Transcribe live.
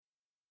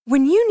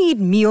When you need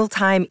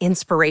mealtime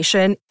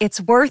inspiration,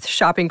 it's worth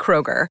shopping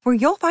Kroger, where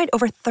you'll find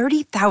over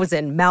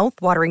 30,000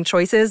 mouth-watering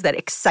choices that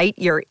excite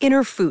your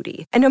inner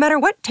foodie. And no matter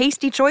what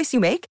tasty choice you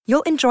make,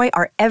 you'll enjoy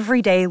our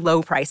everyday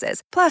low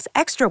prices, plus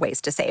extra ways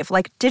to save,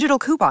 like digital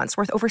coupons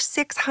worth over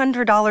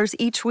 $600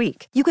 each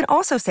week. You can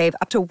also save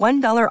up to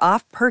 $1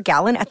 off per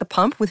gallon at the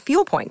pump with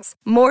fuel points.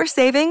 More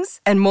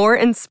savings and more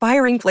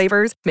inspiring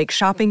flavors make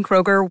shopping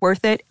Kroger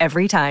worth it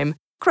every time.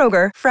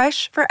 Kroger,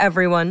 fresh for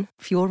everyone.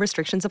 Fuel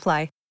restrictions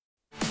apply.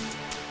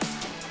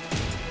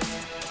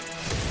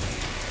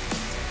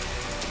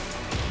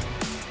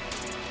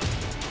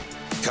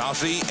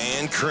 Coffee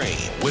and Cream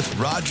with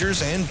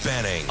Rogers and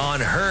Benning on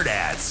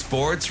Hurrdat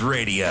Sports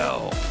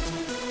Radio.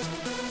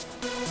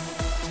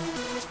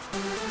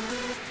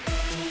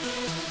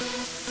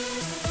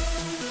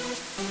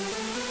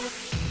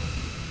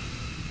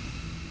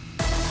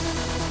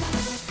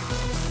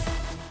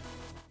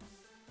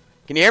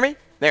 Can you hear me?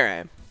 There I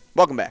am.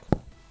 Welcome back.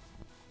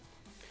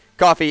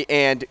 Coffee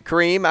and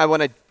Cream. I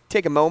want to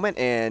take a moment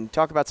and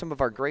talk about some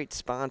of our great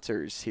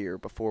sponsors here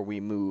before we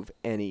move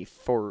any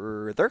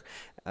further.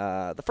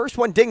 The first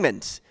one,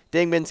 Dingman's.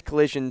 Dingman's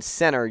Collision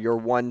Center, your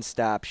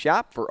one-stop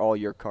shop for all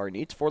your car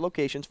needs. 4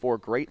 locations, 4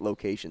 great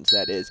locations,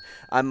 that is.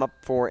 I'm up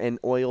for an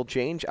oil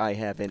change. I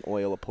have an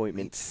oil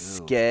appointment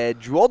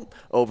scheduled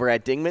over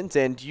at Dingman's,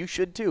 and you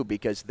should too,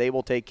 because they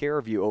will take care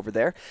of you over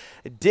there.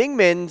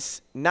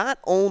 Dingman's not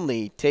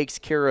only takes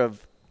care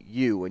of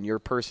you and your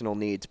personal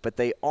needs, but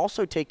they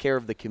also take care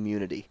of the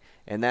community.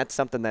 And that's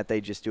something that they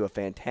just do a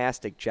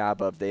fantastic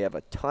job of. They have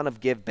a ton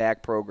of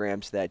give-back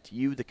programs that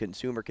you, the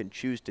consumer, can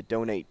choose to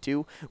donate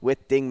to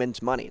with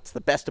Dingman's money. It's the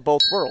best of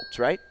both worlds,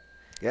 right?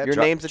 Yeah, your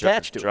name's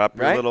attached to it,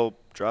 right?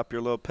 Drop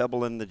your little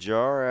pebble in the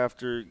jar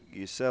after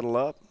you settle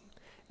up.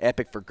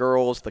 Epic for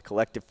Girls, the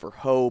Collective for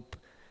Hope,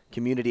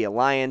 Community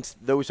Alliance.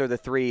 Those are the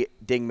 3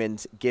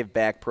 Dingman's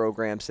give-back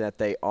programs that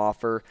they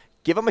offer.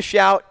 Give them a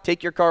shout.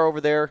 Take your car over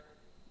there.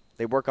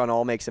 They work on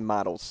all makes and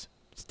models.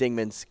 It's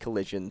Dingman's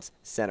Collisions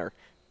Center.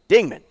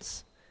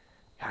 Dingman's.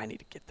 I need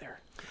to get there.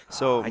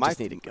 So I just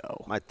need to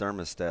go. My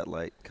thermostat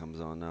light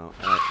comes on now.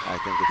 I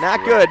think it's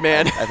not good,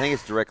 man. I think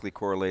it's directly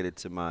correlated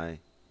to my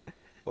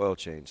oil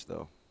change,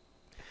 though,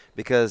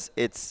 because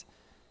it's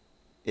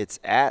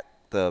at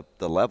the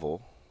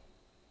level,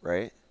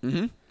 right?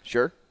 Mm-hmm.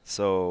 Sure.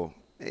 So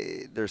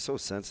they're so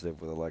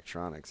sensitive with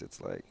electronics. It's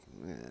like,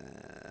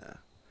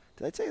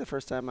 did I tell you the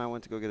first time I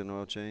went to go get an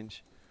oil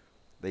change?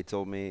 They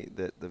told me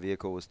that the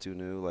vehicle was too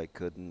new, like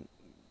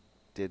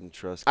didn't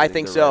trust. I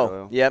think so. Right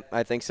oil. Yep,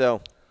 I think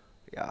so.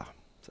 Yeah.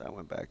 So I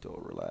went back to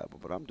Oil Reliable,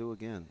 but I'm due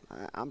again.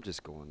 I'm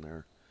just going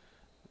there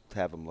to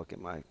have them look at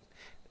my.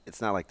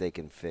 It's not like they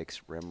can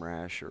fix rim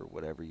rash or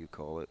whatever you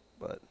call it,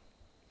 but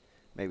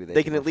maybe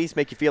they can at least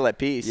make you feel at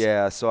peace.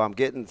 Yeah. So I'm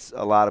getting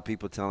a lot of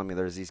people telling me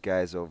there's these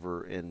guys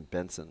over in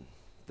Benson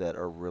that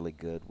are really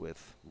good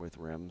with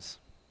rims.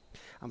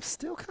 I'm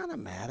still kind of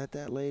mad at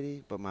that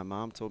lady, but my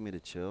mom told me to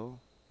chill,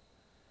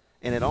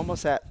 and it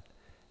almost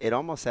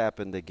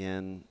happened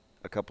again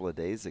a couple of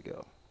days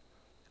ago.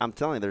 I'm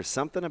telling you, there's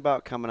something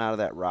about coming out of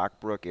that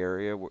Rockbrook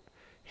area,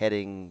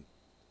 heading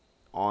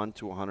on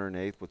to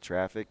 108th with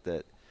traffic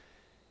that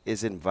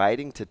is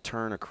inviting to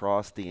turn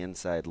across the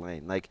inside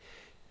lane. Like,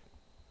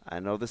 I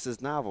know this is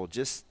novel.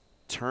 Just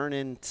turn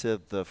into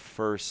the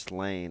first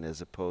lane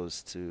as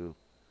opposed to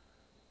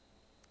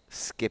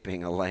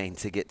skipping a lane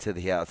to get to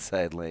the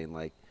outside lane.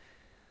 Like,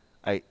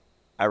 I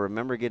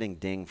remember getting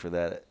dinged for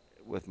that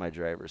with my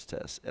driver's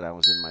test, and I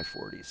was in my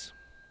 40s.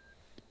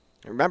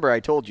 Remember, I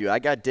told you, I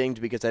got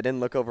dinged because I didn't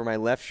look over my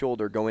left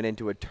shoulder going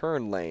into a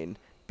turn lane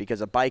because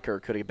a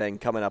biker could have been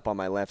coming up on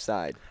my left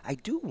side. I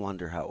do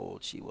wonder how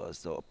old she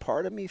was, though. A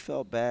part of me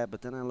felt bad,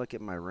 but then I look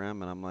at my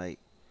rim, and I'm like,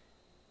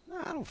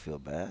 nah, I don't feel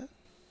bad.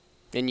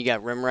 And you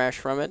got rim rash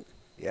from it?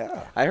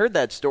 Yeah. I heard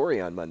that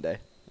story on Monday.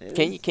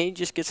 Can you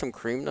just get some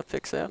cream to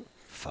fix that?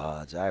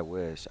 Fudge, I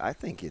wish. I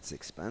think it's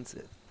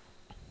expensive,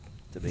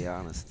 to be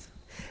honest.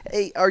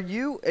 Hey, are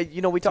you,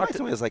 we talked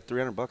to me, it's like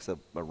 $300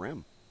 a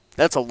rim.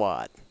 That's a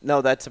lot.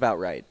 No, that's about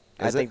right.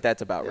 I think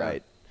that's about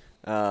right.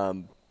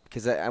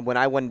 Because when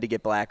I wanted to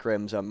get black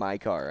rims on my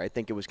car, I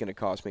think it was going to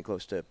cost me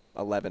close to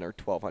 $1,100 or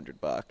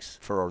 $1,200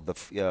 for the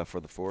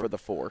 4. For the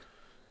 4.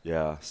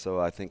 Yeah.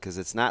 So I think because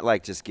it's not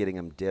like just getting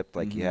them dipped,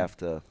 like you have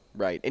to.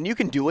 Right, and you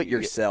can do it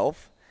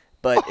yourself,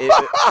 but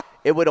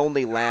it would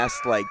only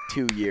last like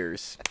 2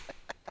 years.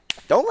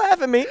 Don't laugh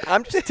at me.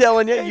 I'm just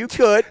telling you, you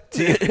could.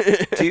 Do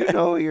you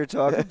know who you're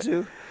talking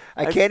to?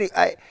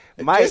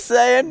 Just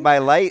saying. My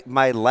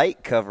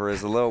light cover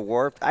is a little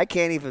warped. I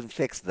can't even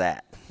fix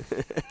that.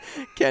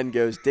 Ken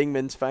goes,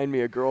 Dingman's, find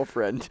me a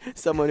girlfriend,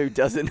 someone who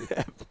doesn't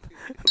have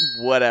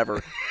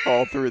whatever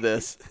all through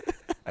this.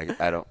 I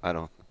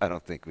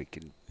don't think we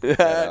can do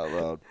that out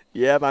loud.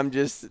 Yep, I'm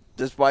just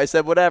why I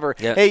said whatever.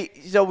 Yep. Hey,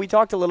 so we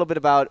talked a little bit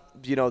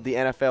about, the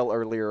NFL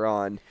earlier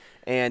on,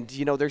 and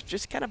there's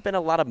just kind of been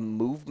a lot of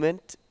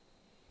movement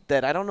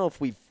that I don't know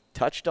if we've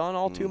touched on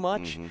all too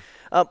much.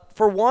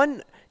 For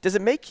one, does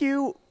it make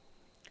you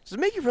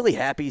really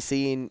happy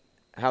seeing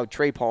how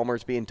Trey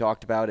Palmer's being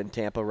talked about in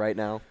Tampa right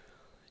now?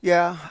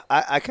 Yeah,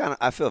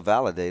 I feel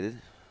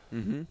validated.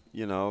 Mm-hmm.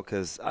 You know,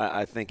 because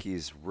I think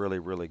he's really,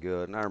 really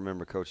good. And I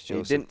remember Coach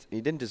Joseph.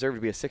 He didn't deserve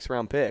to be a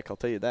 6th-round pick. I'll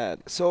tell you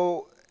that.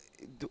 So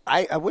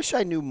I wish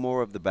I knew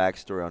more of the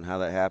backstory on how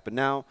that happened.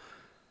 Now,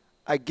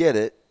 I get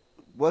it.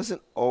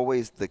 Wasn't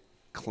always the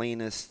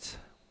cleanest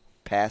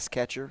pass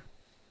catcher,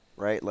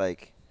 right?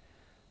 Like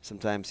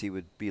sometimes he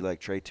would be like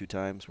Trey 2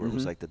 times where it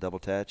was like the double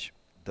touch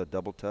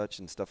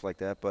and stuff like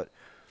that. But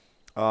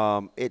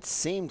it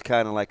seemed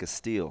kind of like a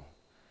steal.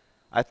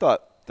 I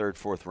thought 3rd,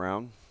 4th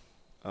round.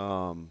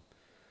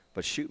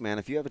 But shoot, man,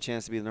 if you have a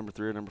chance to be the number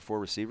 3 or number 4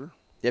 receiver.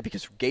 Yeah,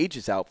 because Gage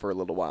is out for a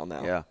little while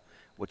now. Yeah,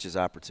 which is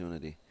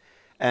opportunity.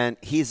 And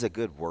he's a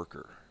good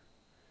worker,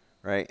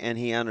 right? And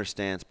he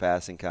understands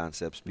passing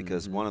concepts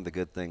because one of the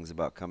good things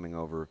about coming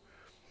over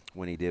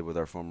when he did with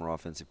our former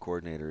offensive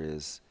coordinator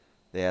is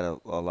they had a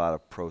lot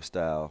of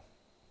pro-style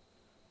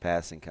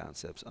passing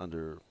concepts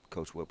under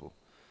Coach Whipple.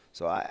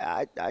 So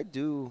I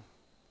do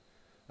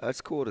 –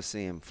 that's cool to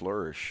see him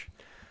flourish.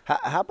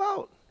 How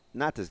about –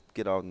 not to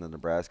get on the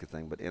Nebraska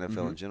thing, but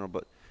NFL in general,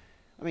 but –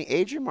 I mean,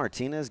 Adrian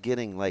Martinez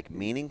getting, like,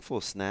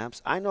 meaningful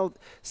snaps. I know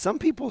some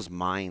people's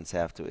minds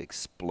have to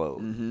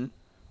explode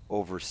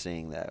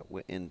overseeing that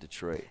in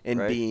Detroit. And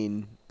right?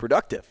 being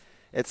productive.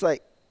 It's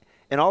like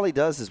 – and all he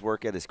does is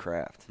work at his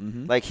craft.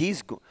 Like,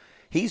 he's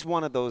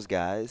one of those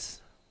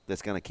guys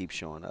that's going to keep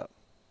showing up.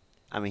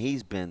 I mean,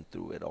 he's been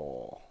through it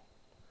all,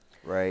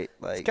 right?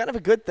 Like, It's kind of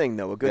a good thing,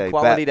 though, a good yeah,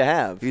 quality to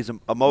have. He's When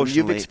emotionally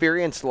 – you've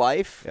experienced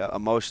life. yeah,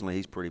 emotionally,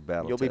 he's pretty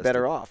battle-tested. You'll be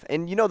better off.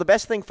 And, you know, the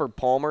best thing for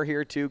Palmer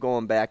here, too,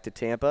 going back to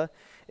Tampa,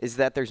 is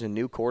that there's a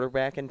new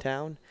quarterback in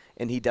town,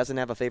 and he doesn't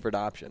have a favorite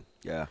option.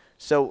 Yeah.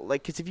 So,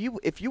 like, because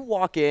if you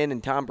walk in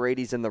and Tom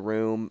Brady's in the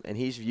room and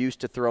he's used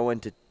to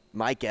throwing to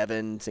Mike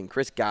Evans and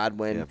Chris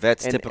Godwin. Yeah,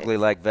 vets typically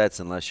like vets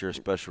unless you're a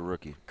special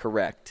rookie.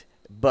 Correct.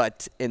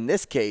 But in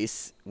this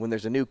case, when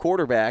there's a new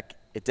quarterback,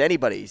 it's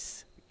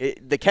anybody's.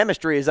 The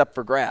chemistry is up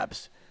for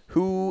grabs.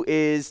 Who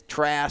is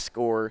Trask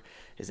or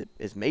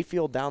is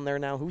Mayfield down there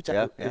now? Who's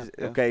Yeah.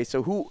 Okay,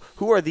 so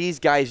who are these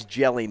guys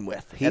gelling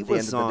with at the end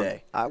of the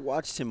day? I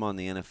watched him on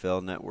the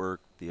NFL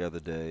Network the other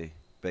day,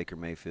 Baker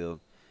Mayfield.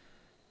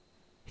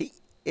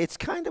 It's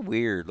kind of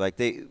weird. Like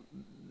they,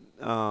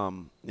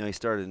 he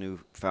started a new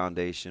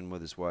foundation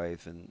with his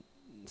wife, and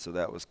so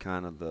that was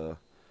kind of the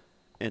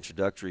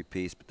introductory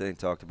piece. But then he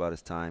talked about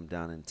his time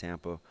down in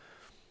Tampa.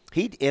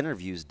 He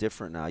interviews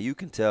different now. You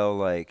can tell,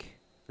 like,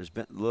 there's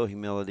been a little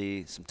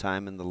humility, some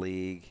time in the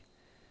league.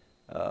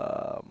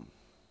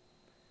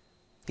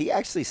 He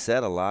actually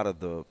said a lot of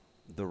the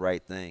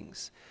right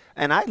things.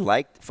 And I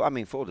liked,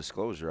 full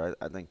disclosure,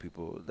 I think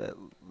people that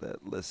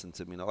listen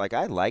to me know, like,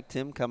 I liked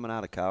him coming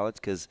out of college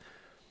because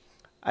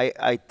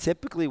I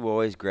typically will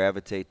always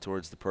gravitate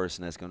towards the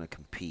person that's going to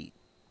compete,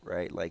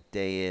 right? Like,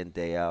 day in,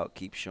 day out,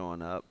 keep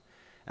showing up.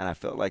 And I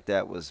felt like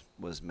that was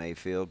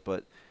Mayfield.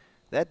 But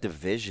that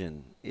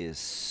division is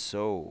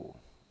so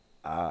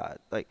odd.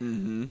 Like,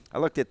 I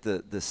looked at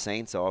the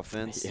Saints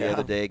offense the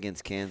other day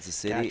against Kansas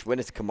City. Gosh, when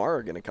is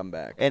Kamara going to come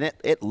back? And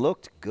it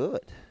looked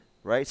good,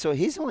 right? So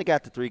he's only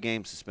got the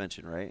 3-game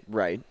suspension, right?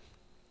 Right.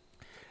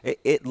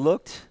 It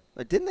looked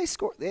like, didn't they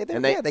score? They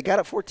got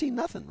it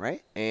 14-0,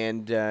 right?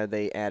 And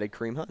they added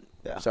Kareem Hunt.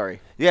 Yeah. Sorry.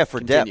 Yeah, for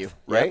Continue. depth,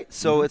 right? Yep.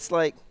 So it's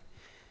like,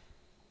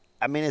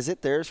 I mean, is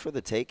it theirs for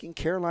the taking?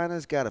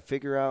 Carolina's got to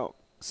figure out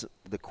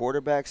the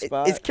quarterback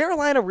spot. Is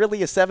Carolina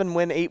really a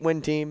 7-win,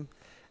 8-win team?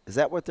 Is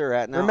that what they're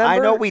at now? Remember? I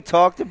know we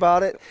talked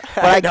about it,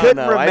 but I I don't couldn't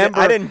know. remember.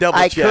 I didn't double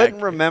check. I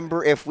couldn't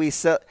remember if we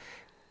settled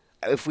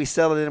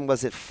it in.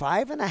 Was it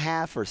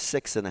 5.5 or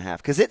 6.5?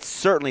 Because it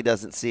certainly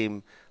doesn't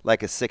seem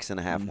like a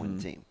 6.5 win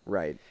team,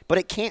 Right. but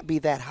it can't be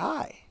that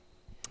high,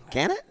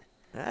 can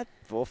it?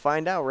 We'll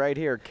find out right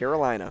here.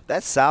 Carolina.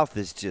 That South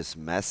is just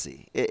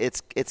messy.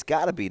 It's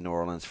got to be New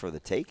Orleans for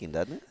the taking,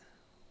 doesn't it?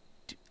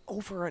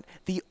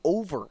 The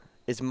over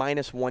is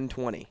minus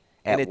 120,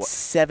 At and it's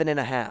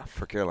 7.5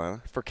 For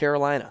Carolina. for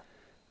Carolina.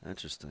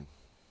 Interesting.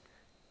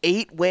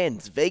 8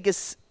 wins.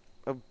 Vegas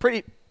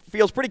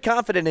feels pretty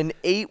confident in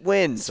 8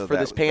 wins for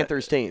this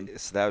Panthers team.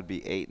 So that would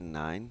be 8 and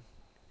 9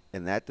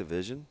 in that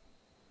division.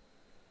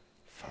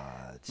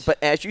 Fudge. But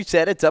as you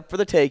said, it's up for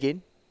the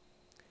taking.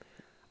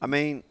 I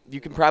mean,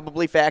 You can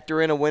probably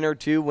factor in a win or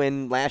two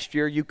when last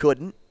year you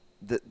couldn't.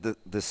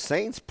 the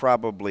Saints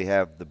probably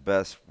have the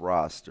best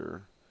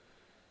roster.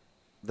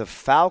 The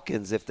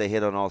Falcons, if they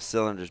hit on all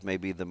cylinders, may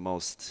be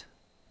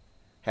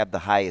have the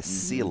highest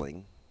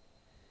ceiling.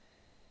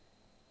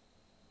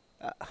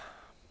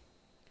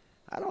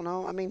 I don't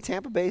know. I mean,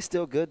 Tampa Bay's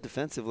still good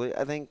defensively.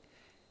 I think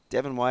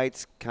Devin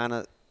White's kind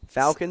of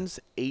Falcons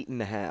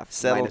 8.5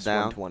 Settled minus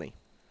down. 120.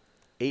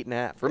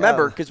 8.5.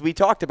 Remember, because we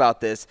talked about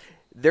this,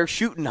 they're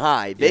shooting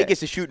high.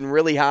 Vegas is shooting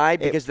really high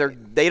because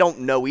they don't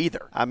know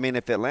either. I mean,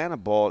 if Atlanta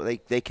ball,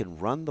 they can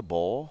run the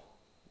ball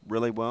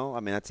really well.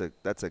 I mean, that's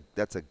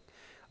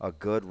a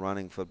good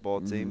running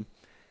football team.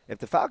 If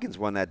the Falcons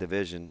won that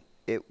division,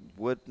 it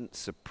wouldn't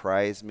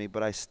surprise me,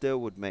 but I still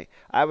would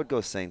I would go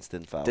Saints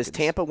then Falcons. Does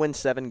Tampa win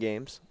 7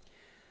 games?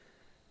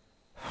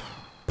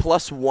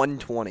 Plus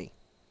 120.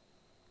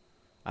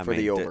 for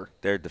the over.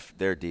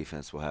 Their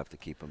defense will have to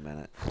keep them in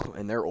it.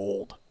 And they're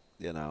old.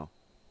 You know.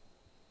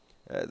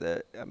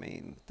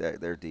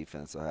 Their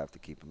defense will have to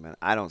keep them in it.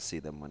 I don't see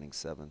them winning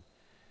 7.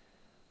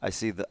 I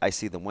see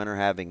the winner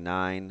having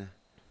 9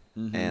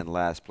 and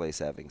last place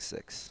having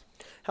 6.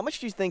 How much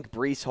do you think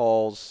Breece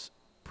Hall's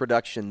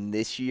production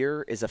this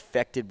year is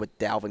affected with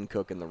Dalvin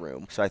Cook in the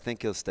room? So I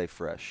think he'll stay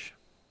fresh.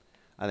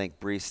 I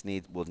think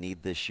Breece will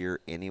need this year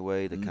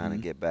anyway to kind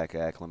of get back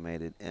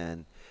acclimated.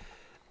 And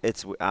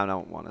I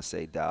don't want to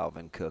say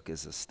Dalvin Cook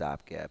is a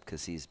stopgap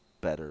because he's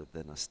better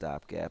than a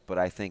stopgap, but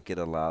I think it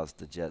allows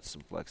the Jets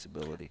some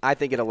flexibility. I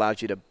think it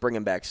allows you to bring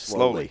him back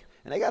slowly.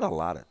 And they got a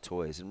lot of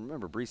toys. And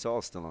remember, Breece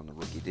Hall's still on the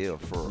rookie deal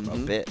for a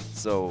bit.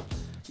 So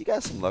you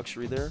got some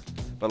luxury there.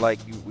 But like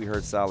we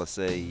heard Salah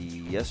say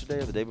yesterday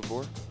or the day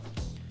before,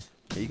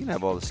 you can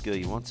have all the skill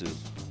you want to.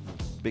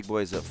 Big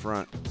boys up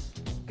front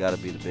got to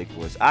be the big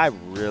boys. I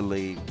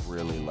really,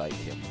 really like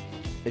him.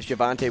 Is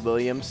Javonte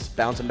Williams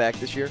bouncing back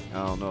this year?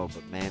 I don't know,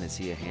 but man, is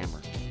he a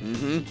hammer.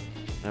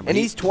 And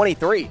he's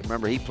 23.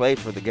 Remember, he played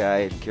for the guy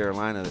in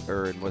Carolina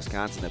or in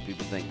Wisconsin that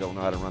people think don't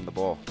know how to run the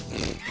ball.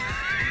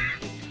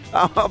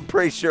 I'm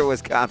pretty sure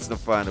Wisconsin will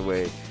find a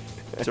way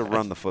to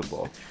run the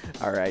football.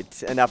 All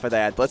right, enough of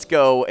that. Let's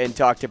go and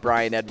talk to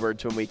Brian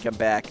Edwards when we come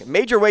back.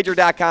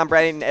 MajorWager.com,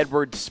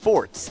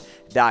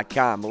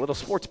 BrianEdwardsSports.com. A little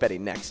sports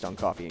betting next on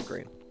Coffee and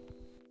Cream.